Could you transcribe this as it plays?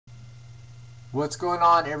What's going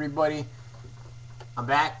on, everybody? I'm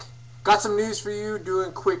back. Got some news for you. Doing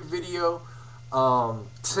a quick video.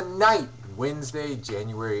 Tonight, Wednesday,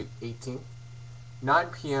 January 18th, 9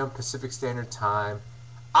 p.m. Pacific Standard Time,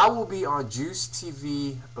 I will be on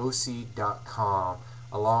JuiceTVOC.com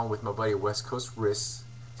along with my buddy WestCoastRisk.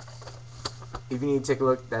 If you need to take a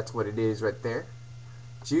look, that's what it is right there.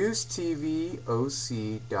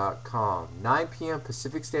 JuiceTVOC.com, 9 p.m.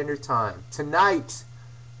 Pacific Standard Time tonight.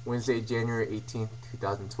 Wednesday, January 18th,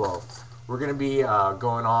 2012. We're going to be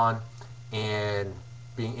going on and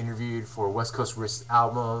being interviewed for West Coast Risk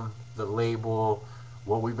album, the label,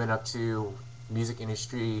 what we've been up to, music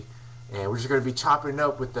industry, and we're just going to be chopping it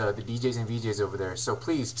up with the DJs and VJs over there. So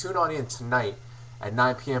please tune on in tonight at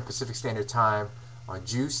 9 p.m. Pacific Standard Time on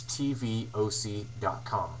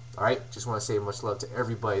JuiceTVOC.com. Alright, just want to say much love to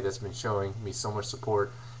everybody that's been showing me so much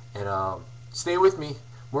support, and stay with me.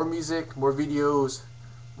 More music, more videos,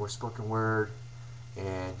 more spoken word,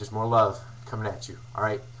 and just more love coming at you.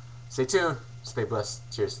 Alright, stay tuned, stay blessed.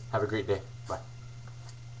 Cheers, have a great day. Bye.